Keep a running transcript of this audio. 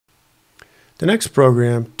The next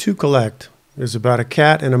program, To Collect, is about a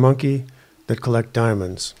cat and a monkey that collect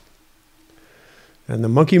diamonds. And the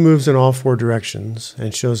monkey moves in all four directions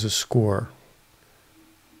and shows a score.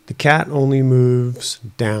 The cat only moves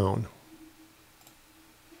down.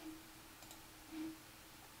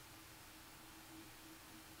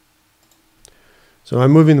 So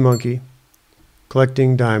I'm moving the monkey,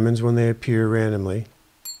 collecting diamonds when they appear randomly.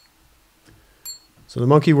 So the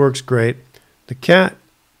monkey works great. The cat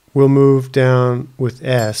will move down with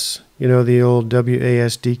S, you know, the old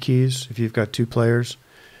WASD keys if you've got two players,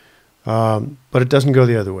 but it doesn't go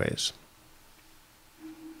the other ways.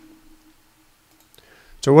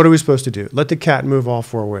 So what are we supposed to do? Let the cat move all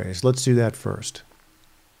four ways. Let's do that first.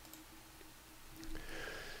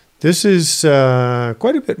 This is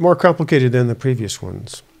quite a bit more complicated than the previous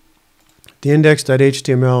ones. The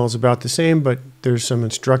index.html is about the same, but there's some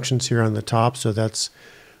instructions here on the top. So that's,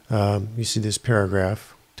 you see this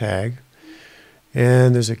paragraph tag.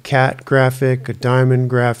 And there's a cat graphic, a diamond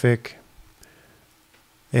graphic,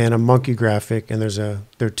 and a monkey graphic. And there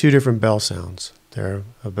are two different bell sounds. They're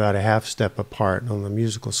about a half step apart on the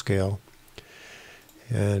musical scale.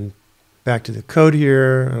 And back to the code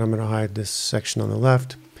here, and I'm going to hide this section on the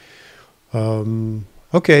left.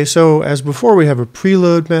 Okay, so as before, we have a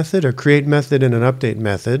preload method, a create method, and an update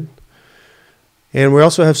method. And we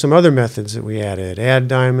also have some other methods that we added, add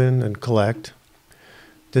diamond and collect.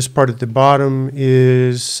 This part at the bottom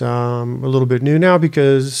is a little bit new now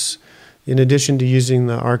because in addition to using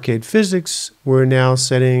the arcade physics, we're now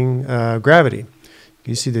setting gravity.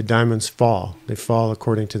 You see the diamonds fall. They fall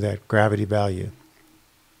according to that gravity value.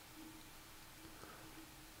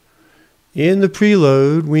 In the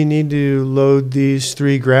preload, we need to load these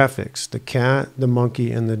three graphics, the cat, the monkey,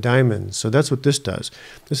 and the diamond. So that's what this does.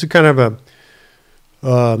 This is kind of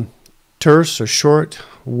a terse or short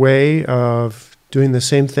way of doing the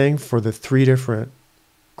same thing for the three different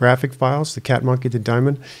graphic files, the cat, monkey, the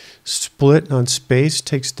diamond. Split on space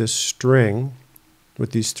takes this string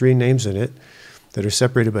with these three names in it that are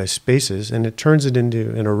separated by spaces, and it turns it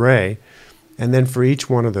into an array. And then for each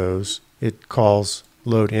one of those, it calls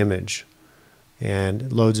load image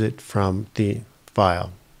and loads it from the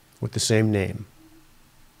file with the same name.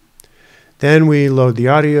 Then we load the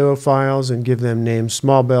audio files and give them names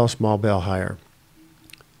small bell, higher.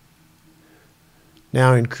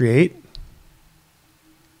 Now in create,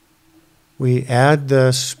 we add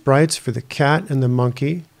the sprites for the cat and the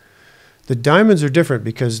monkey. The diamonds are different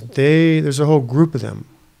because there's a whole group of them.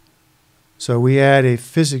 So we add a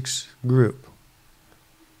physics group.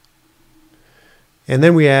 And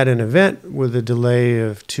then we add an event with a delay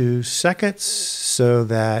of 2 seconds so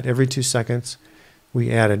that every 2 seconds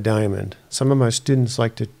we add a diamond. Some of my students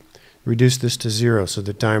like to reduce this to 0 so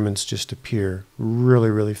the diamonds just appear really,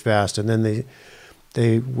 really fast. And then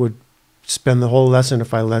they would spend the whole lesson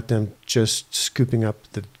if I let them just scooping up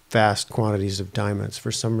the vast quantities of diamonds.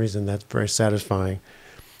 For some reason, that's very satisfying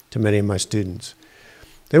to many of my students.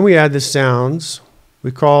 Then we add the sounds.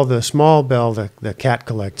 We call the small bell the cat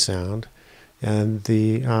collect sound. And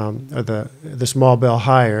the small bell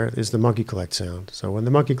higher is the monkey collect sound. So when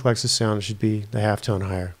the monkey collects a sound, it should be the half tone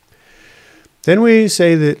higher. Then we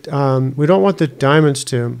say that we don't want the diamonds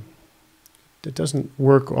to, it doesn't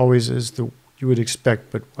work always as you would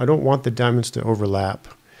expect, but I don't want the diamonds to overlap.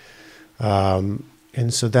 And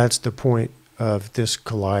so that's the point of this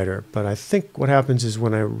collider. But I think what happens is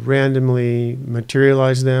when I randomly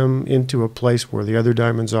materialize them into a place where the other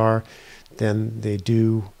diamonds are, then they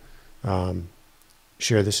do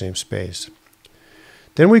share the same space.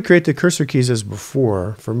 Then we create the cursor keys as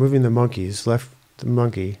before for moving the monkeys, left,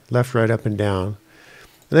 right, up, and down.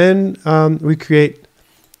 And then we create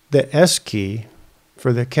the S key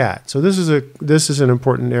for the cat. So this is an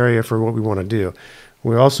important area for what we want to do.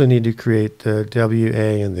 We also need to create the W,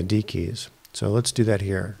 A, and the D keys. So let's do that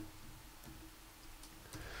here.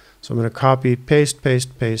 So I'm going to copy, paste,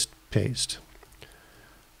 paste, paste, paste.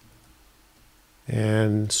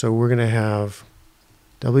 And so we're going to have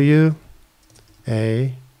W,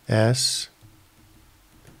 A, S,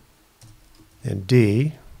 and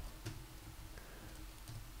D,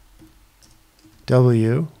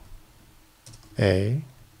 W, A,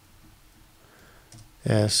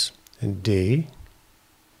 S, and D.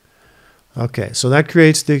 Okay, so that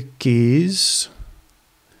creates the keys.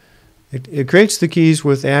 It creates the keys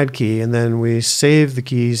with add key, and then we save the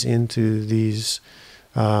keys into these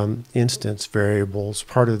instance variables,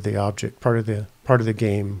 part of the object, part of the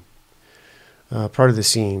game, part of the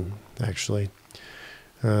scene, actually.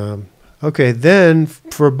 Okay, then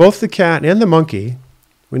for both the cat and the monkey,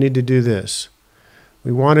 we need to do this.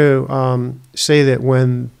 We want to say that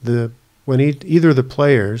when either of the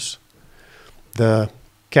players the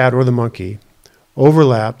cat or the monkey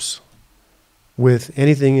overlaps with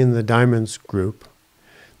anything in the diamonds group,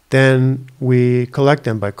 then we collect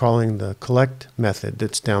them by calling the collect method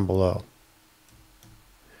that's down below.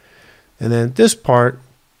 And then this part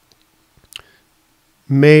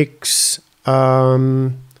makes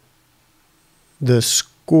the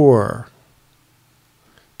score,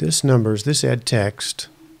 this numbers, this add text,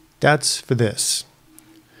 that's for this.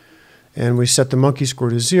 And we set the monkey score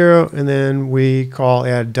to 0, and then we call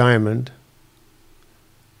add diamond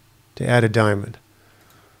to add a diamond.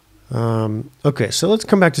 Okay, so let's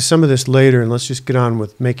come back to some of this later, and let's just get on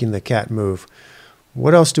with making the cat move.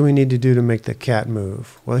 What else do we need to do to make the cat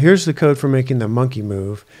move? Well, here's the code for making the monkey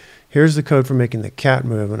move. Here's the code for making the cat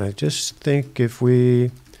move, and I just think if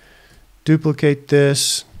we duplicate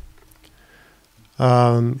this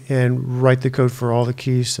and write the code for all the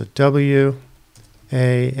keys, so W,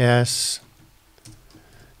 A, S,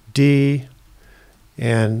 D,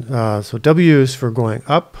 and so W is for going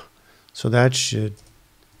up, so that should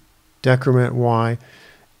decrement Y.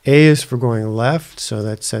 A is for going left, so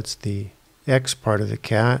that sets the X part of the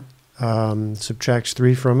cat, subtracts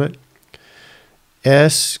 3 from it.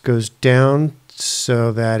 S goes down,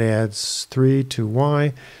 so that adds 3 to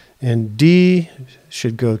Y. And D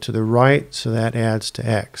should go to the right, so that adds to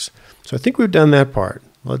X. So I think we've done that part.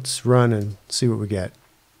 Let's run and see what we get.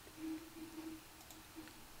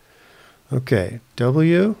 Okay,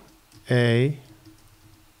 W, A.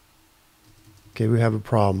 Okay, we have a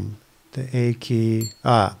problem. The A key,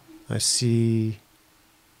 I see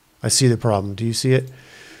the problem. Do you see it?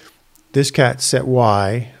 This cat set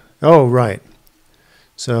Y. Oh, right.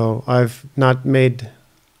 So I've not made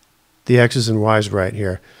the X's and Y's right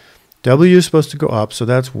here. W is supposed to go up, so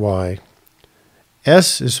that's Y.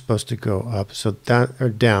 S is supposed to go up, so that, or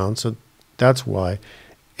down, so that's Y.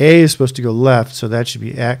 A is supposed to go left, so that should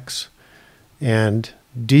be X. And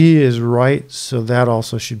D is right, so that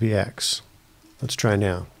also should be X. Let's try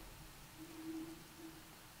now.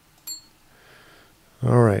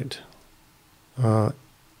 All right.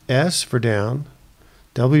 S for down,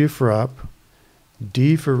 W for up,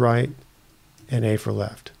 D for right, and A for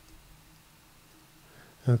left.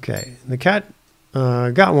 Okay, the cat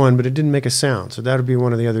got one, but it didn't make a sound, so that would be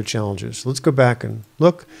one of the other challenges. Let's go back and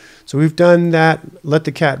look. So we've done that, let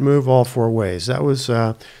the cat move all 4 ways. That was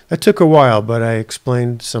that took a while, but I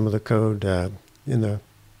explained some of the code in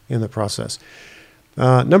the process.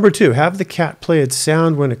 Number 2, have the cat play its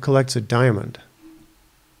sound when it collects a diamond.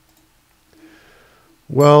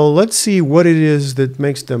 Well, let's see what it is that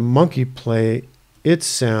makes the monkey play its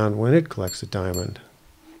sound when it collects a diamond.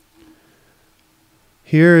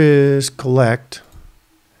 Here is collect.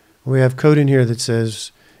 We have code in here that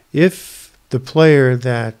says if the player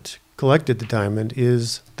that collected the diamond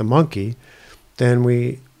is the monkey, then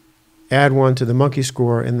we add 1 to the monkey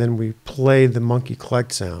score and then we play the monkey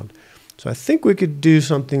collect sound. So I think we could do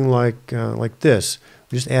something like this.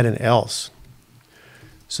 We just add an else.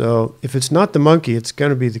 So if it's not the monkey, it's going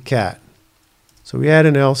to be the cat. So we add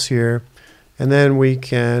an else here, and then we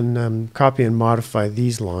can copy and modify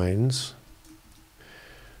these lines.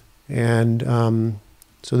 And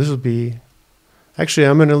so this will be, actually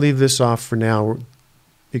I'm going to leave this off for now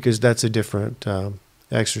because that's a different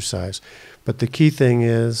exercise. But the key thing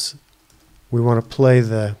is we want to play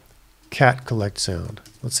the cat collect sound.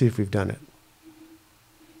 Let's see if we've done it.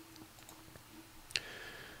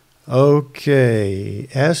 Okay,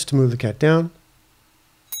 S to move the cat down.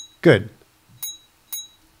 Good.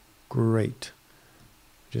 Great.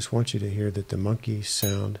 Just want you to hear that the monkey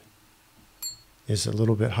sound is a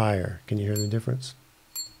little bit higher. Can you hear the difference?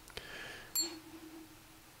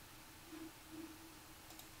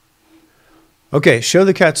 Okay, show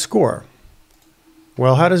the cat score.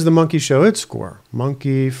 Well, how does the monkey show its score?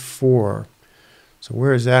 Monkey 4. So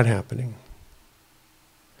where is that happening?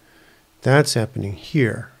 That's happening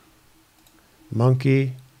here.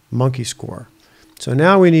 Monkey score. So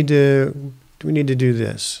now we need to do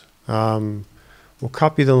this. We'll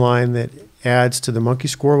copy the line that adds to the monkey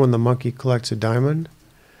score when the monkey collects a diamond,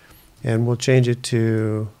 and we'll change it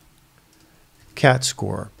to cat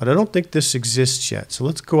score. But I don't think this exists yet. So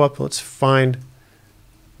let's go up, let's find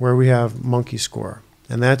where we have monkey score.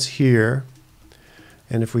 And that's here.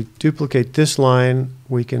 And if we duplicate this line,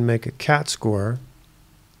 we can make a cat score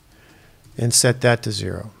and set that to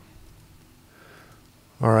 0.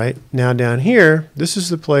 All right, now down here, this is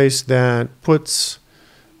the place that puts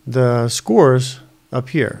the scores up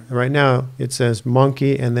here. Right now it says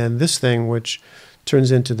monkey and then this thing which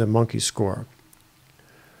turns into the monkey score.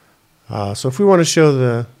 So if we want to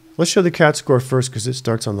show let's show the cat score first because it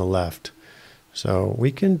starts on the left. So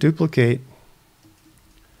we can duplicate,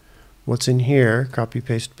 what's in here, copy,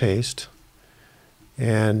 paste, paste,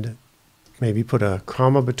 and maybe put a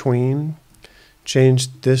comma between,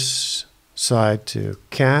 change this side to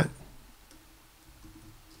cat,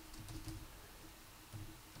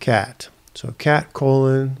 cat. So cat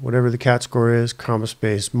colon, whatever the cat score is, comma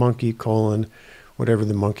space, monkey colon, whatever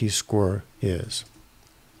the monkey score is.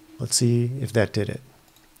 Let's see if that did it.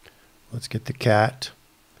 Let's get the cat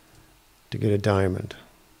to get a diamond.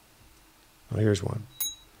 Oh, here's one.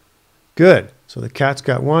 Good. So the cat's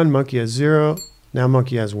got 1, monkey has 0, now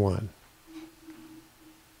monkey has 1.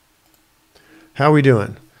 How are we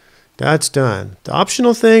doing? That's done. The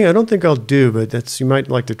optional thing, I don't think I'll do, but you might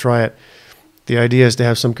like to try it. The idea is to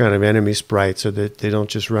have some kind of enemy sprite so that they don't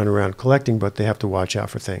just run around collecting, but they have to watch out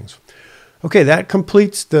for things. Okay, that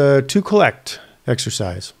completes the to collect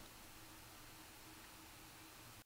exercise.